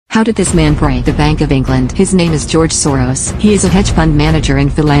How did this man break the Bank of England? His name is George Soros. He is a hedge fund manager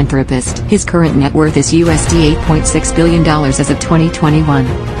and philanthropist. His current net worth is USD $8.6 billion as of 2021.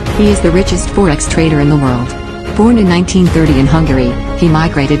 He is the richest forex trader in the world. Born in 1930 in Hungary, he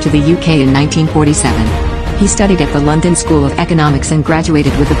migrated to the UK in 1947. He studied at the London School of Economics and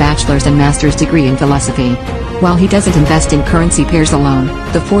graduated with a bachelor's and master's degree in philosophy. While he doesn't invest in currency pairs alone,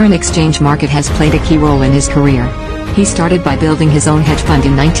 the foreign exchange market has played a key role in his career. He started by building his own hedge fund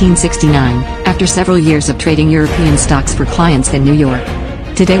in 1969, after several years of trading European stocks for clients in New York.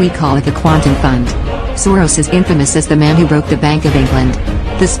 Today we call it the Quantum Fund. Soros is infamous as the man who broke the Bank of England.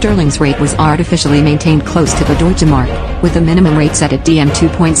 The sterling's rate was artificially maintained close to the Deutsche Mark, with the minimum rate set at DM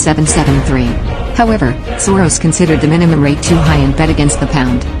 2.773. However, Soros considered the minimum rate too high and bet against the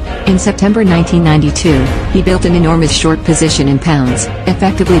pound. In September 1992, he built an enormous short position in pounds,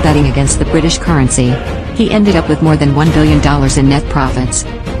 effectively betting against the British currency. He ended up with more than $1 billion in net profits.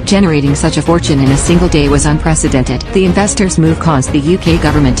 Generating such a fortune in a single day was unprecedented. The investor's move caused the UK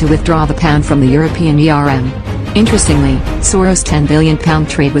government to withdraw the pound from the European ERM. Interestingly, Soros' £10 billion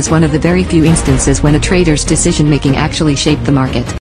trade was one of the very few instances when a trader's decision-making actually shaped the market.